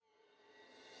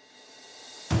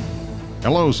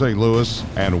Hello, St. Louis,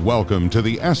 and welcome to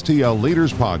the STL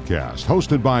Leaders Podcast,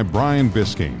 hosted by Brian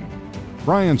Bisking.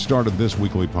 Brian started this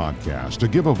weekly podcast to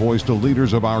give a voice to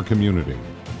leaders of our community,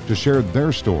 to share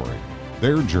their story,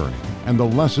 their journey, and the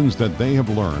lessons that they have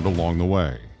learned along the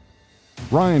way.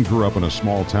 Brian grew up in a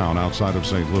small town outside of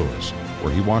St. Louis,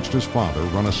 where he watched his father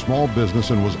run a small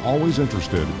business and was always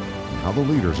interested in how the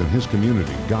leaders in his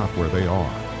community got where they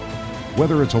are.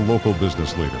 Whether it's a local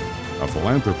business leader, a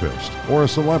philanthropist, or a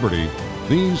celebrity,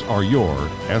 these are your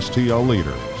STL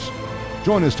leaders.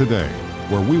 Join us today,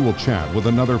 where we will chat with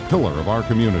another pillar of our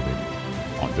community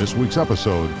on this week's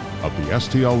episode of the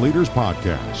STL Leaders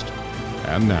Podcast.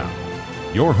 And now,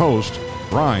 your host,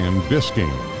 Brian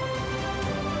Bisking.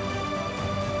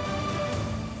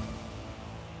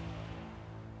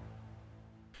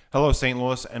 Hello, St.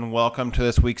 Louis, and welcome to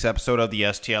this week's episode of the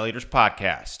STL Leaders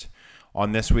Podcast.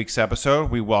 On this week's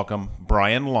episode, we welcome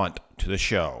Brian Lunt to the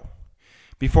show.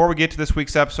 Before we get to this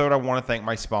week's episode, I want to thank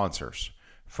my sponsors.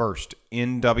 First,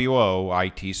 NWO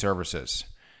IT Services,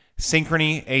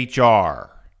 Synchrony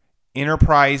HR,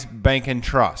 Enterprise Bank and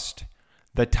Trust,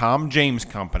 the Tom James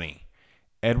Company,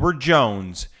 Edward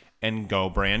Jones, and Go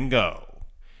Brand Go.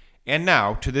 And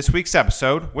now to this week's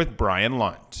episode with Brian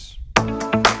Lunt.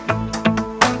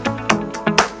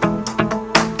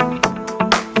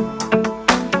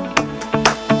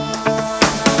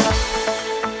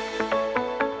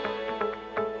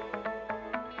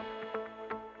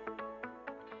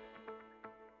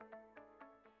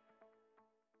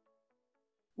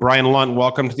 Brian Lunt,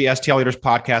 welcome to the STL Leaders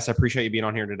Podcast. I appreciate you being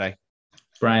on here today.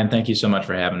 Brian, thank you so much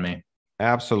for having me.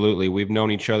 Absolutely. We've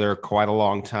known each other quite a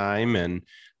long time, and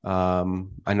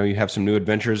I know you have some new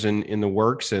adventures in the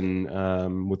works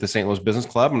and with the St. Louis Business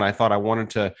Club, and I thought I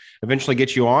wanted to eventually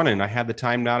get you on, and I had the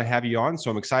time now to have you on, so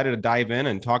I'm excited to dive in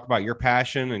and talk about your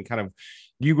passion and kind of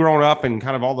you growing up and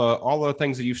kind of all the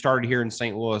things that you've started here in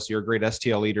St. Louis. You're a great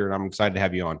STL leader, and I'm excited to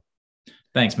have you on.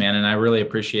 Thanks, man. And I really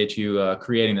appreciate you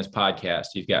creating this podcast.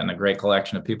 You've gotten a great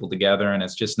collection of people together, and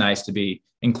it's just nice to be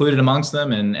included amongst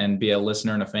them and be a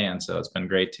listener and a fan. So it's been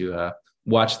great to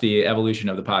watch the evolution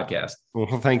of the podcast.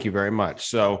 Well, thank you very much.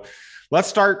 So let's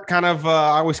start kind of,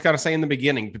 I always got to say in the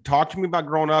beginning, but talk to me about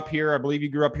growing up here. I believe you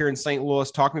grew up here in St. Louis.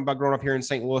 Talk to me about growing up here in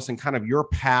St. Louis and kind of your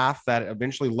path that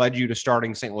eventually led you to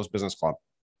starting St. Louis Business Club.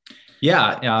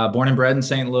 Yeah. Born and bred in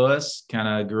St. Louis, kind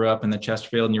of grew up in the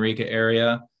Chesterfield and Eureka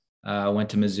area. Went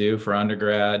to Mizzou for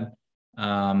undergrad,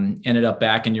 ended up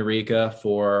back in Eureka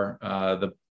for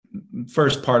the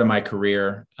first part of my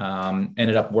career,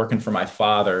 ended up working for my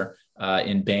father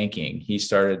in banking. He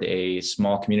started a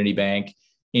small community bank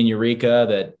in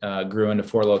Eureka that grew into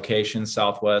 4 locations,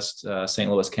 Southwest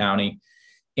St. Louis County.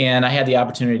 And I had the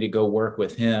opportunity to go work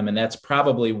with him. And that's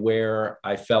probably where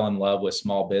I fell in love with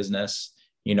small business.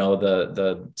 You know,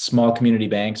 the small community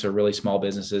banks are really small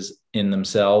businesses in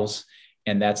themselves.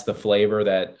 And that's the flavor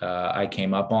that I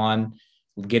came up on,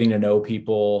 getting to know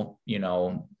people, you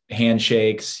know,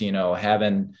 handshakes, you know,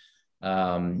 having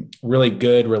really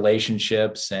good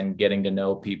relationships and getting to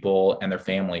know people and their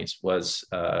families was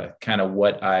kind of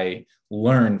what I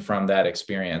learned from that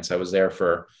experience. I was there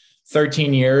for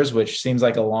 13 years, which seems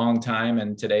like a long time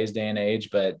in today's day and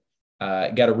age, but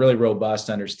got a really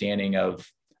robust understanding of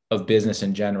business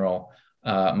in general.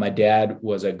 My dad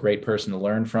was a great person to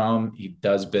learn from. He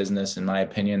does business, in my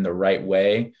opinion, the right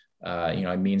way. He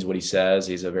means what he says.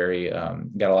 He's a very,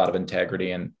 got a lot of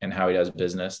integrity in how he does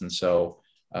business. And so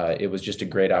it was just a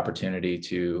great opportunity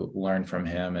to learn from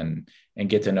him and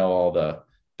get to know all the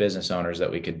business owners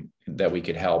that we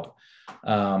could help.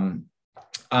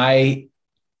 I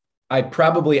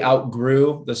probably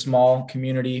outgrew the small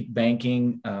community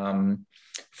banking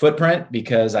footprint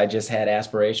because I just had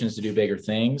aspirations to do bigger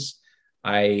things.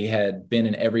 I had been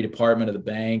in every department of the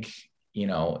bank, you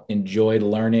know, enjoyed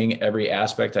learning every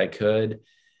aspect I could,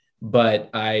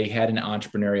 but I had an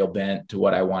entrepreneurial bent to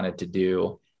what I wanted to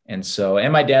do. And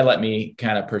my dad let me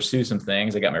kind of pursue some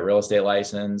things. I got my real estate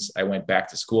license. I went back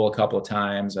to school a couple of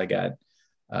times. I got,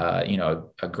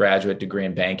 a graduate degree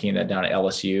in banking down at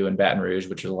LSU in Baton Rouge,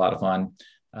 which was a lot of fun.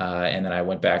 And then I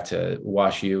went back to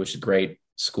WashU, which is a great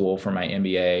school for my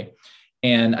MBA.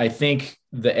 And I think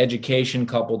the education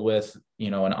coupled with,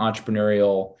 you know, an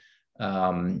entrepreneurial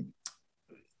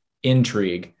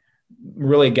intrigue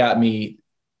really got me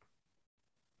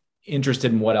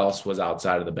interested in what else was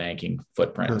outside of the banking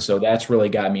footprint. Sure. So that's really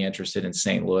got me interested in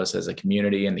St. Louis as a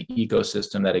community and the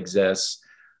ecosystem that exists.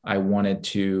 I wanted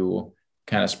to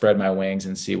kind of spread my wings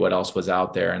and see what else was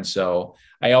out there. And so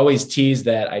I always tease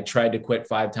that I tried to quit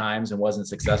 5 times and wasn't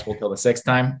successful till the 6th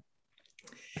time.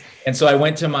 And so I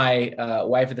went to my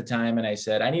wife at the time and I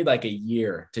said, I need like a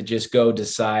year to just go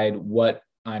decide what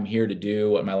I'm here to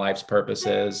do, what my life's purpose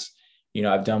is.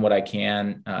 I've done what I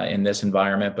can in this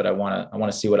environment, but I want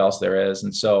to see what else there is.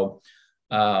 And so,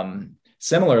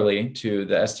 similarly to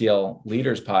the STL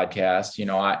Leaders podcast,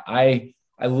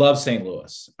 I love St.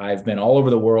 Louis. I've been all over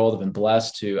the world. I've been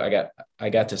blessed I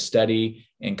got to study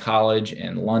in college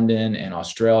in London and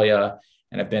Australia,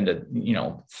 and I've been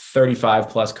to, 35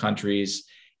 plus countries.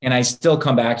 And I still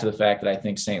come back to the fact that I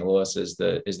think St. Louis is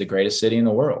the greatest city in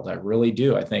the world. I really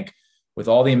do. I think with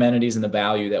all the amenities and the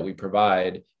value that we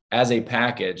provide as a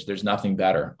package, there's nothing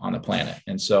better on the planet.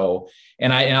 And so,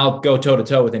 I'll go toe to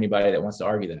toe with anybody that wants to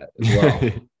argue that as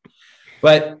well.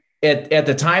 But at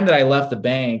the time that I left the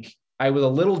bank, I was a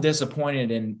little disappointed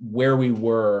in where we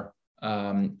were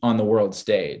on the world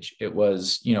stage. It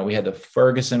was, we had the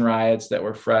Ferguson riots that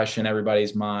were fresh in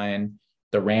everybody's mind.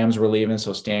 The Rams were leaving,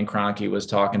 so Stan Kroenke was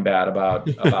talking bad about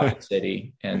the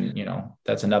city, and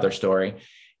that's another story.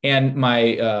 And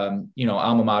my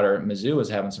alma mater, Mizzou, was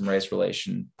having some race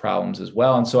relation problems as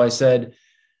well. And so I said,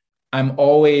 I'm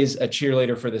always a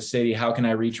cheerleader for the city. How can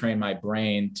I retrain my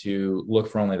brain to look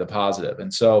for only the positive?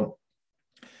 And so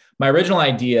my original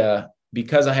idea,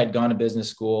 because I had gone to business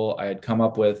school, I had come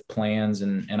up with plans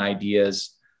and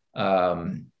ideas,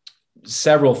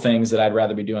 several things that I'd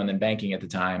rather be doing than banking at the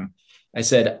time. I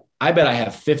said, I bet I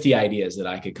have 50 ideas that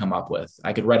I could come up with.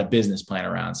 I could write a business plan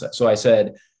around. So I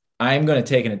said, I'm going to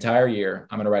take an entire year.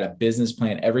 I'm going to write a business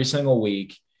plan every single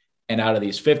week. And out of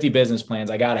these 50 business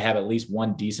plans, I got to have at least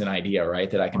one decent idea,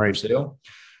 right, that I can pursue.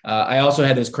 I also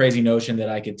had this crazy notion that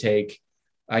I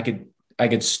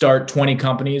could start 20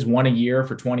 companies, one a year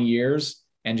for 20 years,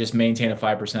 and just maintain a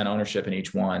 5% ownership in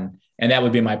each one. And that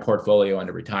would be my portfolio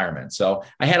into retirement. So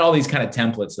I had all these kind of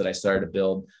templates that I started to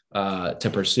build to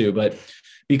pursue. But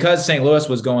because St. Louis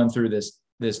was going through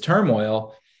this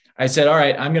turmoil, I said, all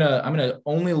right, I'm gonna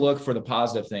only look for the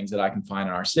positive things that I can find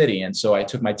in our city. And so I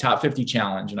took my top 50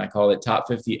 challenge and I called it Top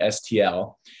 50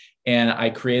 STL. And I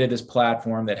created this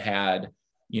platform that had,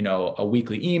 a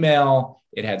weekly email,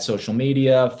 it had social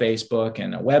media, Facebook,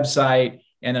 and a website.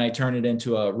 And then I turned it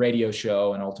into a radio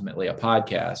show and ultimately a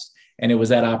podcast. And it was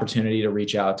that opportunity to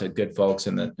reach out to good folks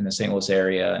in the St. Louis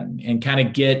area and kind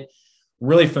of get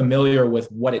really familiar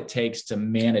with what it takes to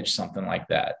manage something like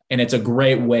that. And it's a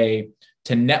great way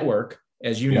to network,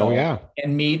 as you know,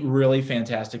 and meet really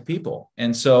fantastic people.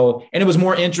 And it was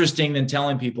more interesting than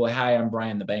telling people, hi, I'm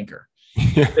Brian the banker.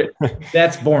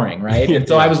 That's boring, right? And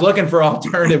so I was looking for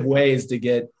alternative ways to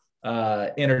get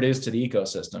introduced to the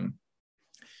ecosystem.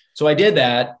 So I did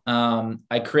that.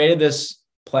 I created this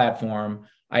platform.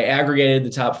 I aggregated the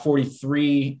top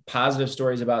 43 positive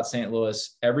stories about St.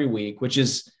 Louis every week, which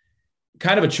is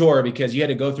kind of a chore because you had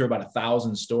to go through about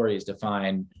 1,000 stories to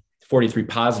find 43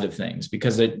 positive things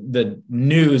because the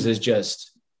news is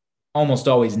just almost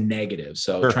always negative.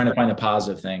 So trying to find the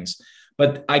positive things.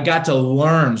 But I got to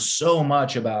learn so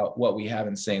much about what we have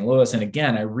in St. Louis. And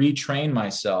again, I retrained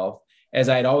myself, as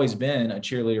I had always been a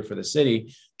cheerleader for the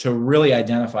city, to really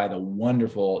identify the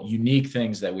wonderful, unique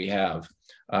things that we have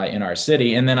in our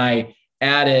city. And then I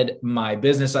added my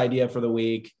business idea for the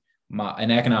week,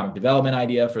 an economic development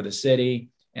idea for the city.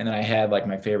 And then I had like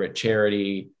my favorite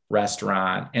charity,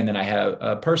 restaurant. And then I had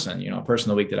a person of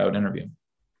the week that I would interview.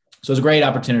 So it was a great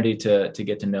opportunity to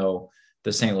get to know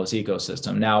the St. Louis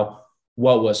ecosystem. Now,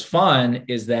 what was fun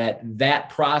is that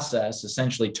process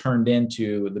essentially turned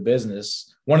into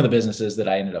one of the businesses that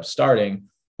I ended up starting,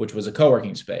 which was a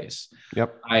co-working space.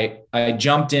 Yep. I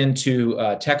jumped into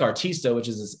Tech Artista, which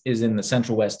is in the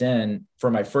Central West End, for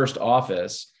my first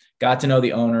office. Got to know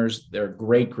the owners. They're a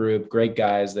great group, great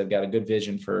guys. They've got a good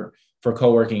vision for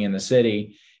co-working in the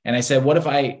city. And I said, what if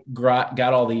I got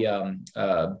all the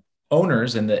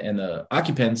owners and the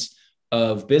occupants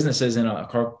of businesses in a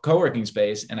co-working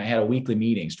space, and I had a weekly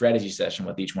meeting, strategy session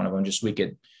with each one of them, just so we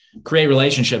could create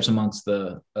relationships amongst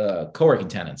the co-working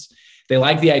tenants. They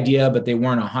liked the idea, but they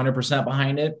weren't 100%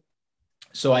 behind it.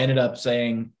 So I ended up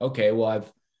saying, okay, well,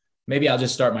 maybe I'll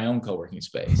just start my own co-working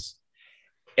space.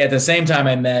 At the same time,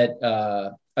 I met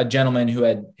a gentleman who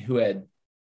had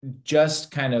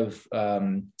just kind of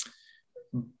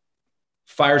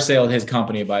fire saled his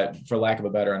company, for lack of a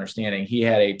better understanding. He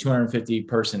had a 250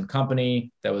 person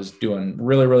company that was doing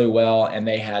really, really well. And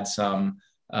they had some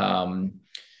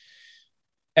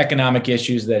economic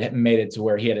issues that made it to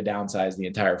where he had to downsize the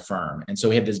entire firm. And so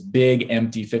he had this big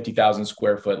empty 50,000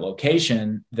 square foot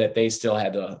location that they still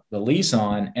had the lease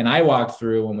on. And I walked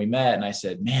through when we met and I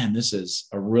said, man, this is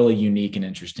a really unique and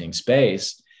interesting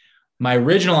space. My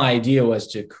original idea was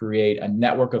to create a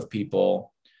network of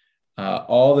people,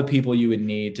 all the people you would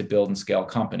need to build and scale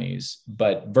companies,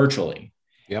 but virtually.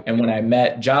 Yep. And when I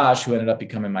met Josh, who ended up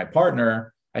becoming my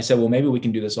partner, I said, well, maybe we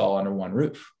can do this all under one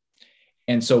roof.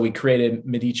 And so we created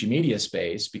Medici Media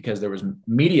Space because there was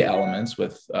media elements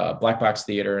with Black Box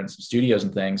Theater and some studios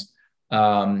and things.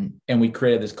 And we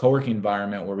created this co-working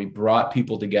environment where we brought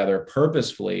people together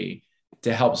purposefully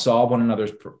to help solve one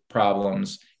another's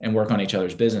problems and work on each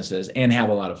other's businesses and have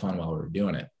a lot of fun while we were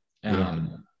doing it.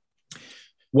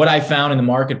 What I found in the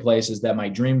marketplace is that my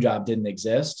dream job didn't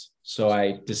exist. So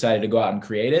I decided to go out and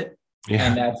create it. Yeah.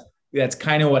 And that's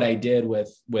kind of what I did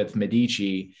with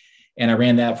Medici. And I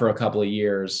ran that for a couple of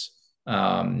years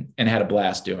and had a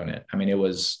blast doing it. I mean,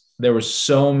 there were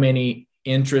so many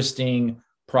interesting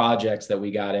projects that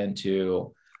we got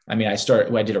into. I mean, I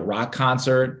did a rock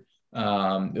concert,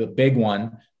 a big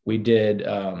one. We did,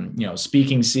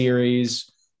 speaking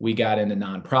series. We got into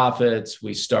nonprofits.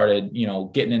 We started,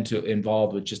 getting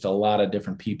involved with just a lot of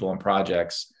different people and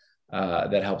projects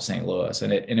that helped St. Louis.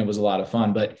 And it was a lot of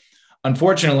fun. But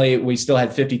unfortunately, we still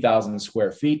had 50,000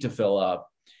 square feet to fill up.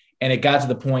 And it got to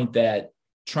the point that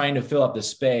trying to fill up the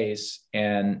space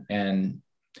and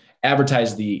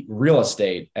advertise the real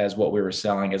estate as what we were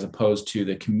selling, as opposed to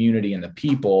the community and the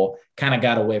people, kind of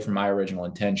got away from my original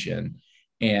intention.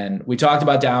 And we talked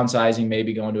about downsizing,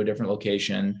 maybe going to a different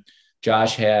location.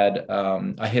 Josh had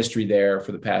a history there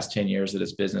for the past 10 years that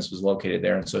his business was located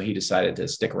there. And so he decided to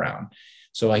stick around.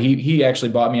 So he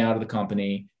actually bought me out of the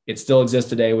company. It still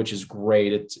exists today, which is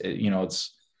great.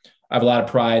 I have a lot of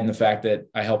pride in the fact that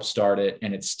I helped start it,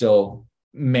 and it's still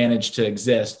managed to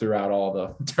exist throughout all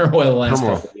the turmoil the last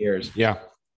couple of years. Yeah.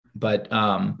 But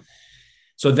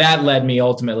so that led me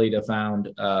ultimately to found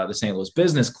the St. Louis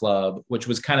Business Club, which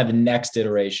was kind of the next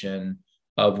iteration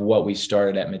of what we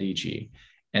started at Medici.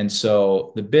 And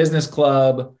so the business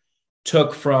club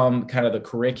took from kind of the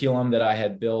curriculum that I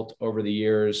had built over the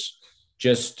years,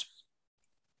 just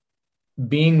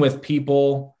being with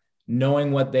people,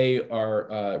 knowing what they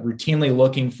are routinely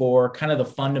looking for, kind of the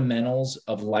fundamentals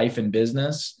of life and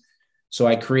business. So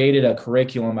I created a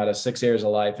curriculum out of 6 areas of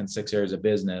life and 6 areas of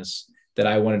business that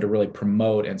I wanted to really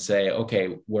promote and say,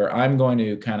 okay, where I'm going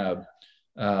to kind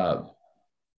of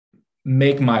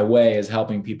make my way is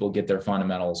helping people get their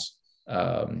fundamentals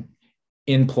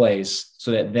in place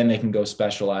so that then they can go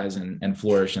specialize and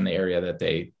flourish in the area that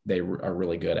they are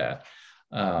really good at.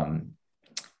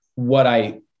 What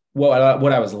I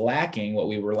was lacking, what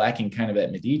we were lacking kind of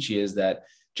at Medici, is that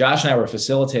Josh and I were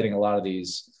facilitating a lot of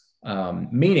these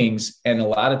meetings, and a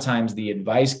lot of times we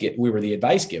were the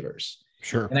advice givers.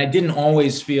 Sure. And I didn't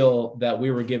always feel that we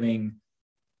were giving,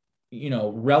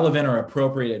 relevant or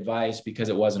appropriate advice because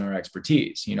it wasn't our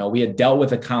expertise. We had dealt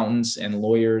with accountants and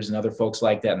lawyers and other folks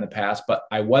like that in the past, but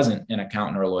I wasn't an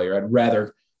accountant or a lawyer. I'd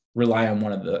rather rely on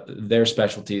one of their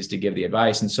specialties to give the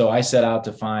advice. And so I set out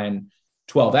to find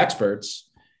 12 experts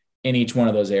in each one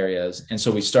of those areas. And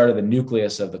so we started the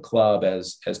nucleus of the club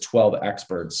as 12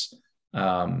 experts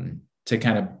to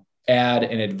kind of add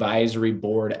an advisory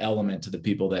board element to the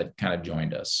people that kind of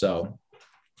joined us. So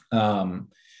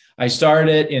I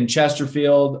started in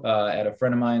Chesterfield at a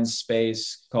friend of mine's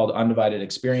space called Undivided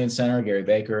Experience Center, Gary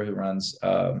Baker, who runs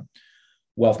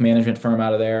wealth management firm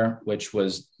out of there, which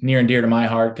was near and dear to my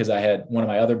heart because I had one of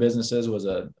my other businesses was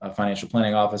a financial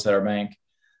planning office at our bank.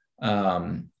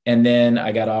 And then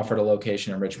I got offered a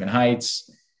location in Richmond Heights,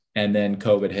 and then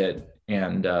COVID hit,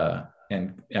 and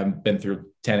I've been through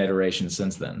 10 iterations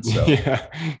since then. So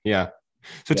yeah.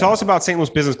 So tell us about St.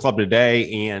 Louis Business Club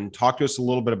today, and talk to us a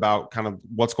little bit about kind of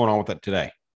what's going on with it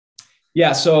today.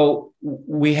 Yeah. So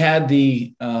we had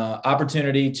the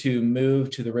opportunity to move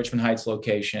to the Richmond Heights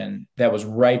location. That was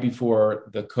right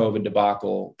before the COVID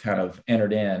debacle kind of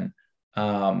entered in.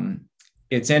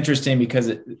 It's interesting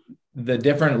because the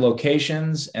different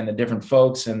locations and the different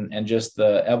folks and just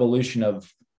the evolution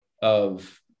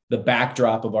of the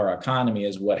backdrop of our economy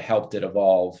is what helped it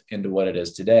evolve into what it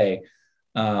is today.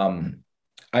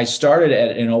 I started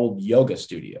at an old yoga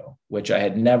studio, which I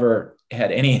had never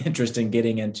had any interest in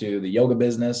getting into the yoga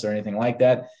business or anything like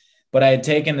that. But I had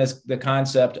taken the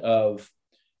concept of,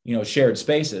 shared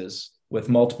spaces with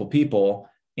multiple people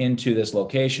into this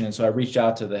location. And so I reached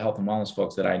out to the health and wellness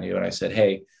folks that I knew. And I said,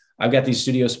 hey, I've got these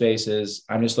studio spaces.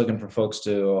 I'm just looking for folks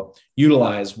to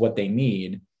utilize what they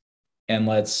need. And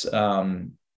let's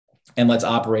operate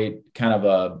kind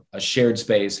of a shared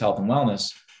space health and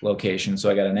wellness location.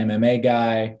 So I got an MMA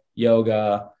guy,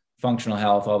 yoga, functional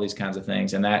health, all these kinds of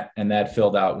things. And that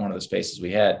filled out one of the spaces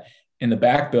we had. In the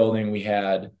back building, we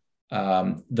had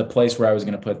the place where I was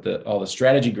going to put all the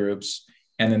strategy groups.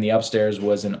 And then the upstairs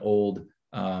was an old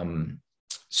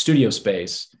studio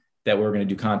space that we're going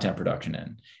to do content production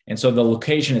in. And so the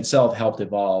location itself helped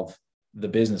evolve the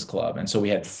business club. And so we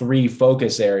had 3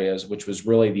 focus areas, which was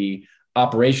really the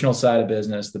operational side of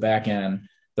business, the back end,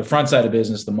 the front side of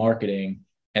business, the marketing,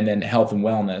 and then health and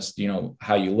wellness,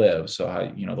 how you live. So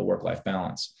how, the work-life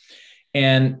balance.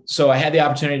 And so I had the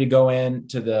opportunity to go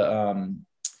into the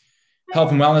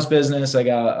health and wellness business. I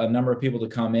got a number of people to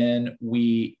come in.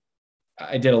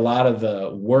 I did a lot of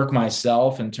the work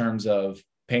myself in terms of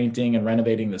painting and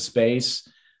renovating the space.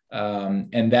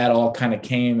 And that all kind of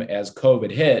came as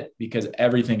COVID hit because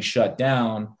everything shut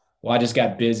down. Well, I just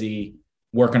got busy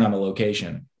working on the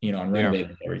location, and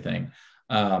renovating everything.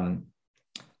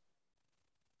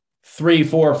 3,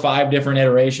 4, 5 different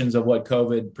iterations of what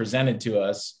COVID presented to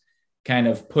us kind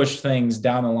of pushed things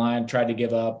down the line, tried to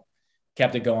give up,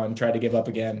 kept it going, tried to give up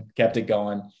again, kept it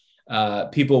going.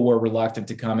 People were reluctant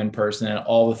to come in person, and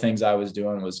all the things I was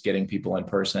doing was getting people in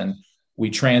person. We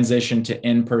transitioned to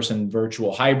in-person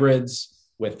virtual hybrids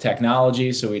with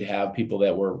technology. So we'd have people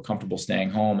that were comfortable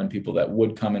staying home and people that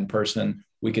would come in person.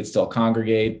 We could still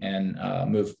congregate and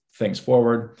move things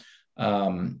forward.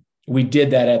 We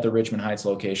did that at the Richmond Heights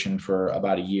location for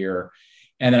about a year.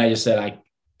 And then I just said,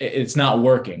 it's not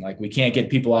working. Like, we can't get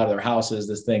people out of their houses.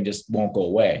 This thing just won't go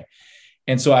away.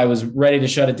 And so I was ready to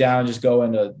shut it down and just go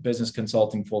into business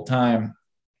consulting full time.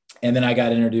 And then I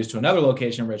got introduced to another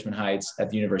location in Richmond Heights at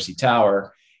the University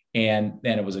Tower. And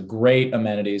then it was a great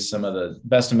amenities, some of the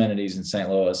best amenities in St.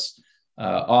 Louis,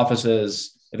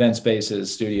 offices, event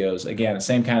spaces, studios, again, the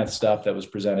same kind of stuff that was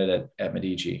presented at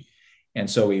Medici. And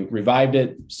so we revived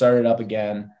it, started up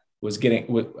again, I was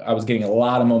getting a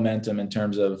lot of momentum in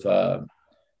terms of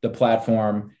the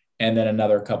platform. And then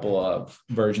another couple of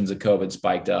versions of COVID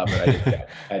spiked up, and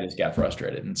I just got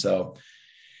frustrated. And so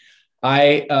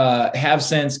I have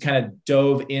since kind of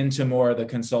dove into more of the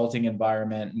consulting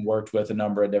environment and worked with a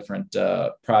number of different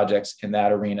projects in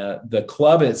that arena. The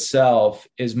club itself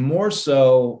is more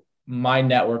so my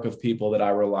network of people that I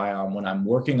rely on when I'm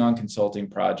working on consulting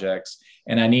projects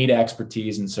and I need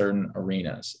expertise in certain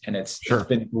arenas. And it's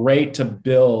been great to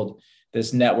build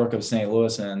this network of St.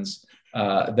 Louisans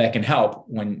that can help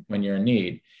when you're in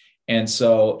need. And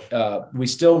so I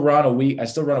still run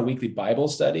a weekly Bible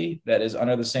study that is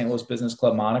under the St. Louis Business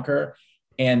Club moniker.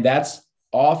 And that's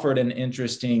offered an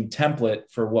interesting template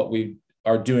for what we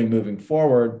are doing moving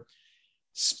forward.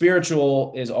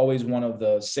 Spiritual is always one of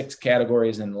the 6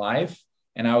 categories in life.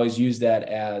 And I always use that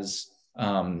as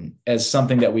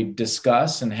something that we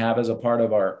discuss and have as a part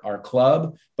of our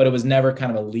club, but it was never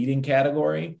kind of a leading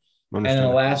category. And in the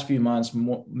last few months,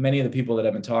 many of the people that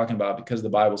I've been talking about, because of the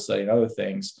Bible study and other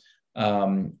things,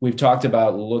 we've talked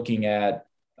about looking at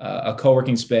a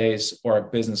co-working space or a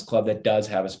business club that does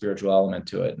have a spiritual element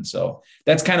to it. And so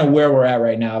that's kind of where we're at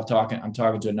right now. I'm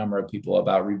talking to a number of people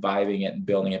about reviving it and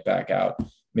building it back out,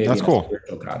 maybe in a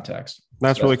spiritual context.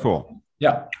 That's really cool.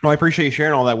 Yeah. Well, I appreciate you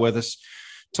sharing all that with us.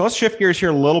 So let's shift gears here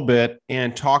a little bit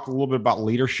and talk a little bit about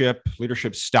leadership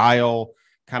style,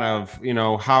 kind of,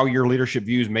 how your leadership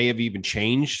views may have even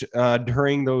changed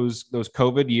during those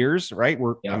COVID years, right?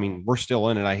 We're still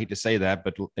in it. I hate to say that,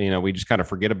 but we just kind of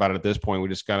forget about it at this point. We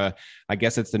just gotta, I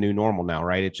guess it's the new normal now,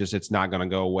 right? It's not going to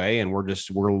go away, and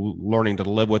we're learning to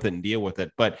live with it and deal with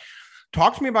it. But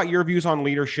talk to me about your views on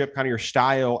leadership, kind of your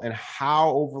style, and how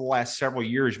over the last several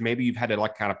years, maybe you've had to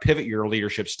kind of pivot your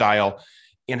leadership style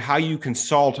and how you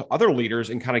consult other leaders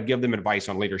and kind of give them advice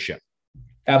on leadership.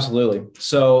 Absolutely.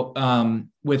 So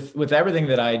with everything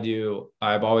that I do,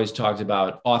 I've always talked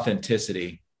about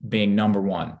authenticity being number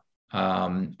one.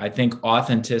 I think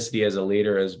authenticity as a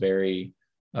leader is very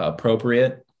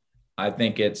appropriate. I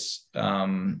think it's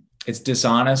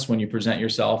dishonest when you present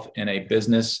yourself in a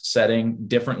business setting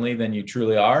differently than you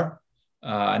truly are.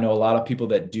 I know a lot of people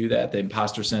that do that, the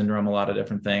imposter syndrome, a lot of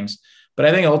different things. But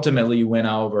I think ultimately you win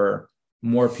over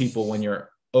more people when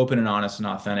you're open and honest and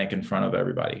authentic in front of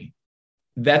everybody.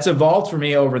 That's evolved for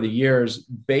me over the years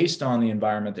based on the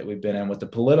environment that we've been in with the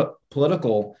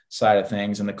political side of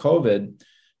things and the COVID,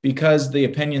 because the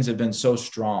opinions have been so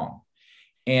strong.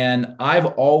 And I've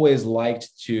always liked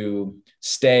to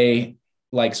stay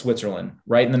like Switzerland,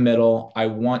 right in the middle. I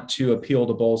want to appeal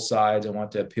to both sides. I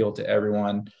want to appeal to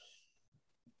everyone.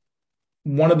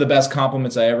 One of the best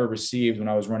compliments I ever received when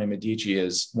I was running Medici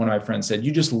is one of my friends said,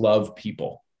 "You just love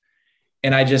people."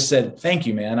 And I just said, "Thank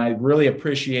you, man. I really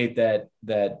appreciate that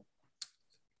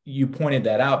you pointed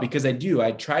that out," because I do.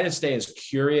 I try to stay as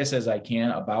curious as I can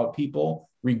about people,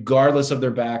 regardless of their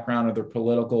background or their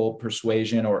political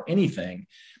persuasion or anything,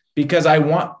 because I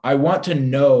want to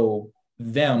know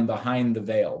them behind the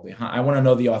veil. I want to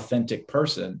know the authentic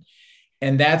person.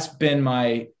 And that's been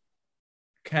my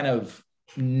kind of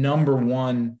number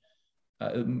one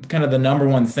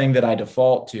thing that I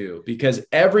default to, because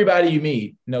everybody you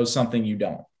meet knows something you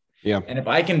don't. Yeah. And if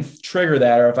I can trigger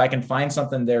that, or if I can find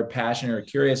something they're passionate or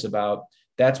curious about,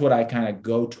 that's what I kind of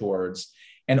go towards.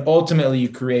 And ultimately you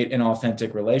create an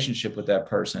authentic relationship with that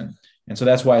person. And so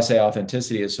that's why I say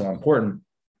authenticity is so important.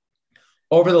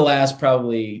 Over the last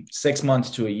probably 6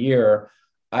 months to a year,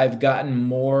 I've gotten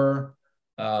more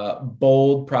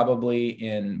bold probably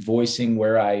in voicing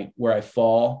where I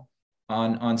fall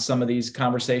on some of these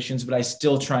conversations, but I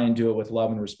still try and do it with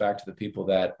love and respect to the people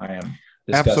that I am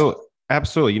discussing.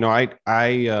 Absolutely. You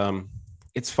know,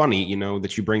 it's funny, you know,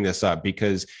 that you bring this up,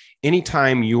 because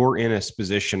anytime you're in a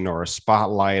position or a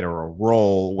spotlight or a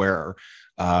role where,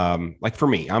 like for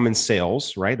me, I'm in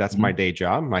sales, right? That's my day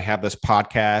job. I have this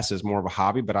podcast as more of a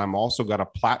hobby, but I'm also got a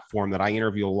platform that I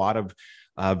interview a lot of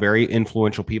very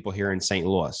influential people here in St.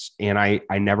 Louis. And I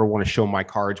never want to show my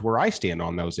cards where I stand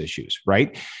on those issues,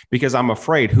 right? Because I'm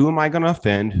afraid, who am I going to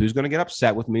offend? Who's going to get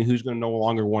upset with me? Who's going to no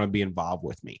longer want to be involved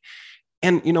with me?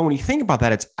 And, you know, when you think about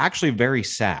that, it's actually very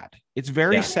sad. It's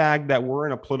very sad that we're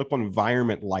in a political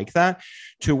environment like that,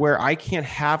 to where I can't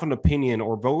have an opinion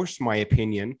or voice my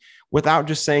opinion without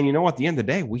just saying, you know, at the end of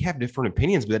the day, we have different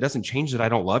opinions, but that doesn't change that I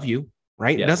don't love you.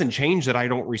 Right. It doesn't change that I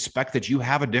don't respect that you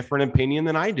have a different opinion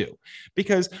than I do,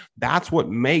 because that's what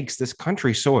makes this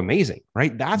country so amazing.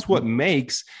 Right. That's what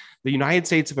makes the United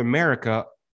States of America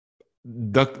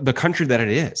the country that it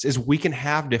is we can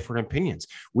have different opinions.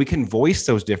 We can voice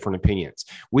those different opinions.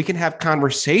 We can have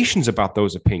conversations about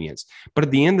those opinions. But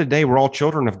at the end of the day, we're all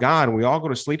children of God, and we all go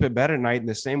to sleep in bed at night in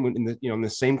the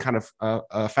same kind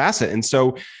of facet. And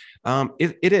so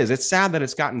it's sad that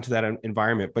it's gotten to that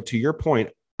environment. But to your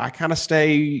point, I kind of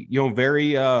stay,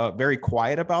 very, very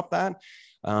quiet about that.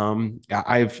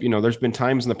 There's been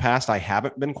times in the past I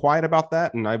haven't been quiet about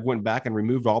that, and I've went back and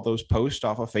removed all those posts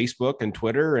off of Facebook and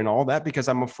Twitter and all that, because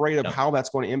I'm afraid of how that's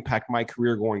going to impact my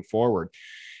career going forward.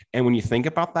 And when you think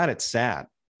about that, it's sad.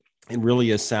 It really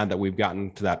is sad that we've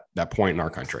gotten to that point in our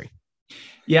country.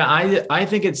 Yeah, I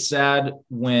think it's sad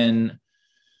when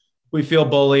we feel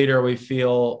bullied or we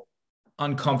feel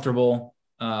uncomfortable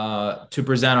to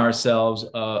present ourselves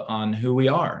on who we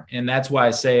are. And that's why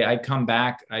I say I come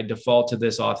back, I default to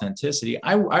this authenticity.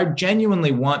 I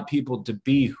genuinely want people to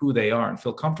be who they are and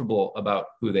feel comfortable about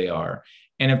who they are.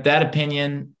 And if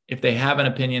they have an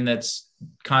opinion that's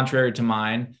contrary to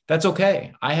mine, that's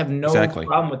okay. I have no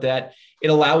problem with that. It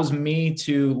allows me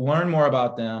to learn more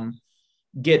about them,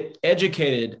 get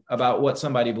educated about what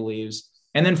somebody believes,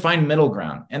 and then find middle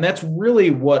ground. And that's really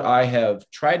what I have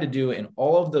tried to do in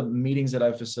all of the meetings that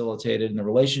I've facilitated, and the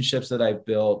relationships that I've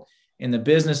built, in the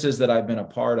businesses that I've been a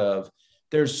part of.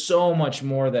 There's so much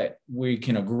more that we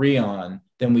can agree on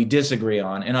than we disagree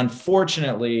on. And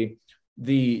unfortunately,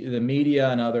 the media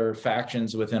and other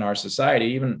factions within our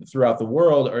society, even throughout the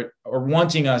world, are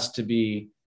wanting us to be,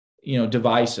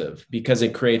 divisive, because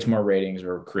it creates more ratings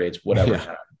or creates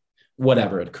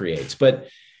whatever it creates. But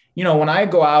when I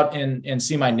go out and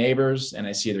see my neighbors, and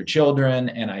I see their children,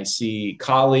 and I see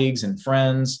colleagues and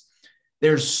friends,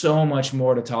 there's so much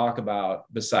more to talk about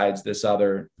besides this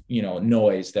other,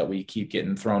 noise that we keep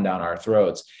getting thrown down our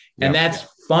throats. And that's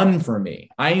fun for me.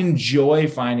 I enjoy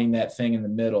finding that thing in the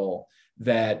middle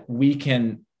that we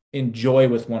can enjoy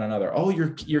with one another. Oh,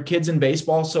 your kid's in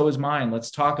baseball, so is mine.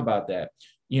 Let's talk about that.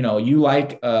 You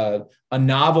like a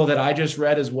novel that I just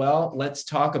read as well. Let's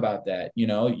talk about that.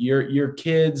 Your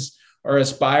kids are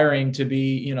aspiring to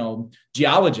be,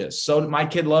 geologists. So my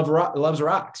kid loves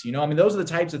rocks. Those are the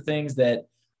types of things that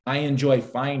I enjoy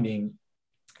finding.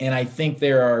 And I think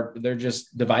they're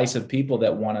just divisive people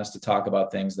that want us to talk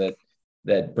about things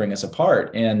that bring us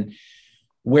apart. And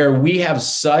where we have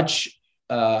such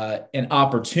an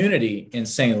opportunity in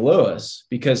St. Louis,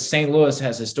 because St. Louis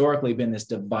has historically been this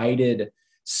divided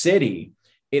city,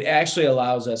 it actually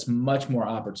allows us much more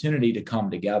opportunity to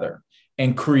come together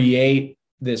and create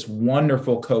this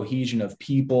wonderful cohesion of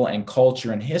people and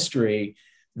culture and history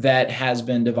that has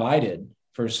been divided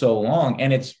for so long.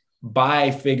 And it's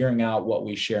by figuring out what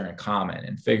we share in common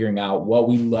and figuring out what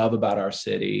we love about our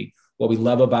city, what we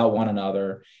love about one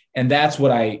another. And that's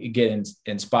what I get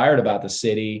inspired about the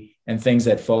city and things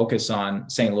that focus on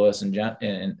St. Louis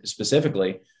and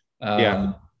specifically.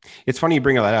 It's funny you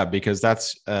bring that up, because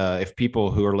that's if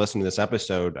people who are listening to this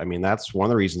episode, that's one of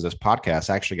the reasons this podcast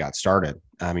actually got started.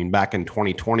 Back in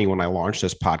 2020, when I launched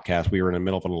this podcast, we were in the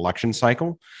middle of an election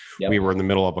cycle. Yep. We were in the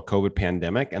middle of a COVID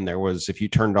pandemic. And there was, if you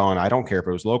turned on, I don't care if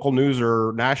it was local news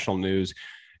or national news,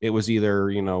 it was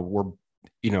either,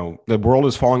 the world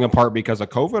is falling apart because of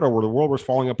COVID, or the world was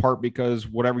falling apart because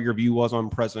whatever your view was on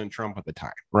President Trump at the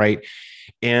time. Right.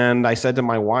 And I said to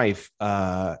my wife,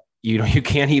 you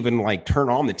can't even like turn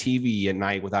on the TV at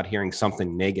night without hearing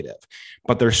something negative.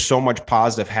 But there's so much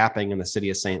positive happening in the city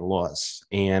of St. Louis.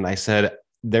 And I said,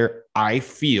 I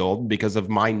feel, because of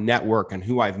my network and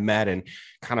who I've met and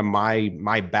kind of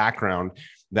my background,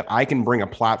 that I can bring a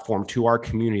platform to our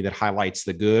community that highlights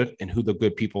the good and who the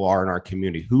good people are in our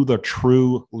community, who the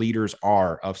true leaders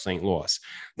are of St. Louis.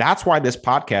 That's why this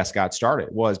podcast got started,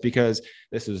 was because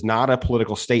this is not a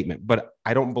political statement, but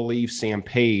I don't believe Sam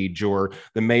Page or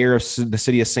the mayor of the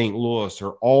city of St. Louis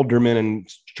or aldermen in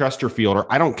Chesterfield,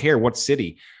 or I don't care what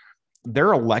city,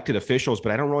 they're elected officials,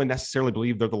 but I don't really necessarily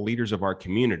believe they're the leaders of our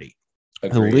community.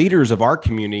 Agreed. The leaders of our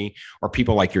community are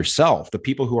people like yourself, the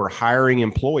people who are hiring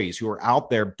employees, who are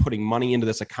out there putting money into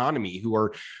this economy, who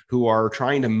are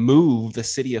trying to move the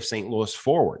city of St. Louis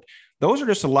forward. Those are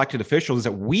just elected officials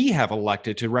that we have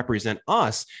elected to represent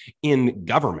us in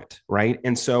government, right?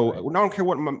 And so I don't care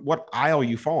what aisle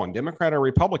you fall on, Democrat or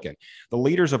Republican, the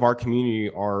leaders of our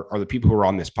community are the people who are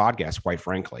on this podcast, quite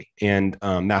frankly. And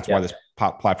that's why this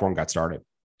platform got started.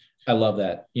 I love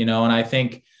that, and I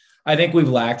think we've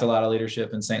lacked a lot of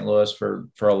leadership in St. Louis for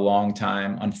a long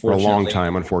time,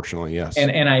 unfortunately. Yes.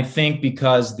 And I think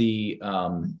because the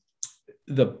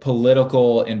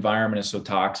political environment is so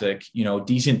toxic,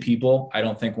 decent people, I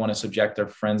don't think want to subject their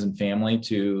friends and family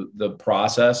to the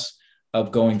process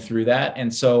of going through that.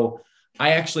 And so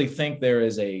I actually think there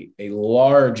is a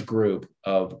large group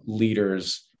of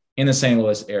leaders in the St.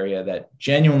 Louis area that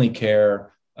genuinely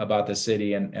care about the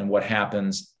city and what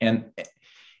happens. And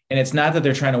it's not that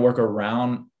they're trying to work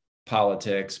around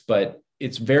politics, but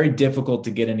it's very difficult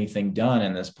to get anything done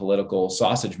in this political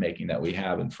sausage making that we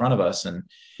have in front of us. And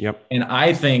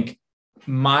I think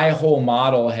my whole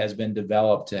model has been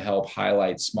developed to help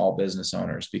highlight small business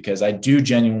owners, because I do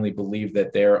genuinely believe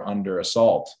that they're under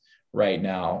assault right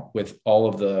now with all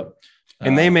of the,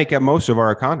 and they make up most of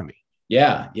our economy.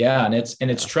 Yeah. And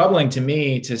it's troubling to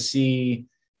me to see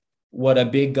what a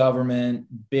big government,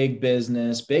 big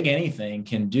business, big anything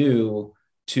can do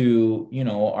to,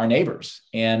 our neighbors.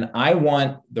 And I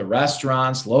want the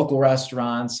restaurants, local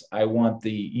restaurants. I want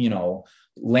the,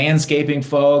 landscaping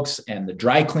folks and the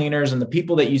dry cleaners and the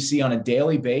people that you see on a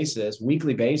daily basis,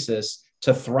 weekly basis,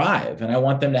 to thrive. And I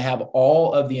want them to have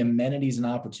all of the amenities and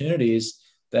opportunities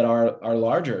that our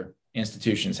larger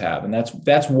institutions have. And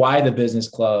that's why the business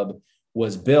club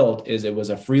was built. Is it was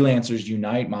a freelancers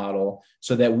unite model,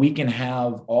 so that we can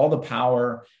have all the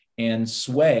power and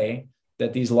sway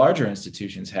that these larger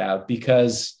institutions have,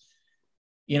 because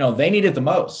they need it the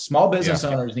most. Small business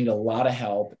owners need a lot of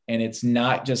help, and it's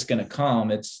not just going to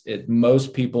come.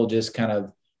 Most people just kind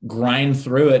of grind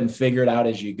through it and figure it out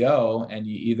as you go, and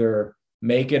you either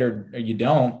make it or you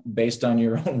don't, based on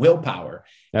your own willpower.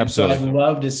 Absolutely. And so I'd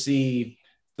love to see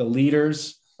the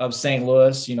leaders of St.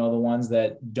 Louis, the ones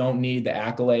that don't need the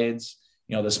accolades,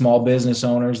 the small business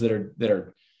owners that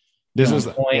are. This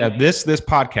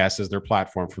podcast is their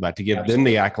platform for that, to give them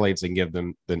the accolades and give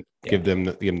them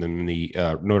the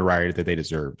notoriety that they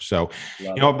deserve. So,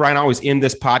 Brian, I always end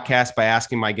this podcast by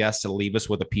asking my guests to leave us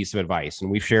with a piece of advice,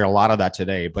 and we've shared a lot of that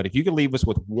today. But if you could leave us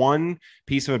with one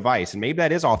piece of advice, and maybe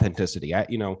that is authenticity,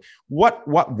 what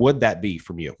would that be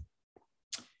from you?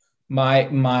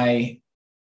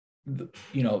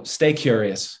 Stay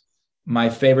curious. My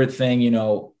favorite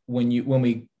thing,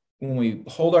 when we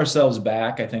hold ourselves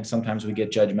back, I think sometimes we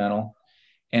get judgmental.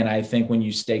 And I think when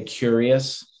you stay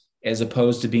curious, as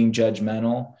opposed to being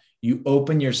judgmental, you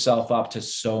open yourself up to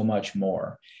so much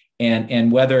more.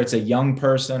 And whether it's a young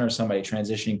person or somebody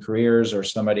transitioning careers or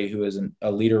somebody who is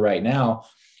a leader right now,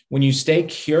 when you stay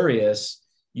curious,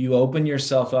 you open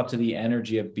yourself up to the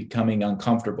energy of becoming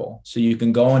uncomfortable. So you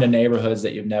can go into neighborhoods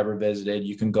that you've never visited.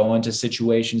 You can go into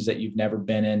situations that you've never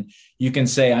been in. You can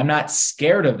say, I'm not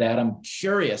scared of that. I'm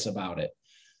curious about it.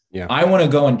 Yeah. I want to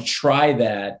go and try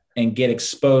that and get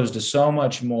exposed to so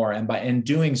much more. And in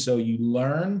doing so, you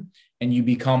learn and you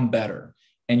become better,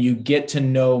 and you get to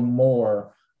know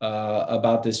more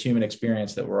about this human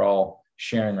experience that we're all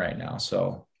sharing right now.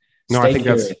 So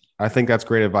I think that's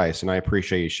great advice, and I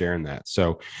appreciate you sharing that.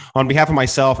 So on behalf of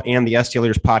myself and the STL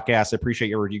Leaders Podcast, I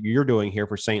appreciate what you're doing here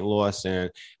for St. Louis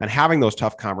and having those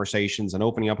tough conversations and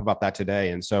opening up about that today.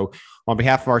 And so on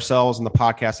behalf of ourselves and the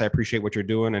podcast, I appreciate what you're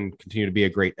doing and continue to be a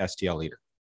great STL leader.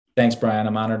 Thanks, Brian.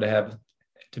 I'm honored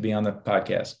to be on the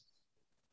podcast.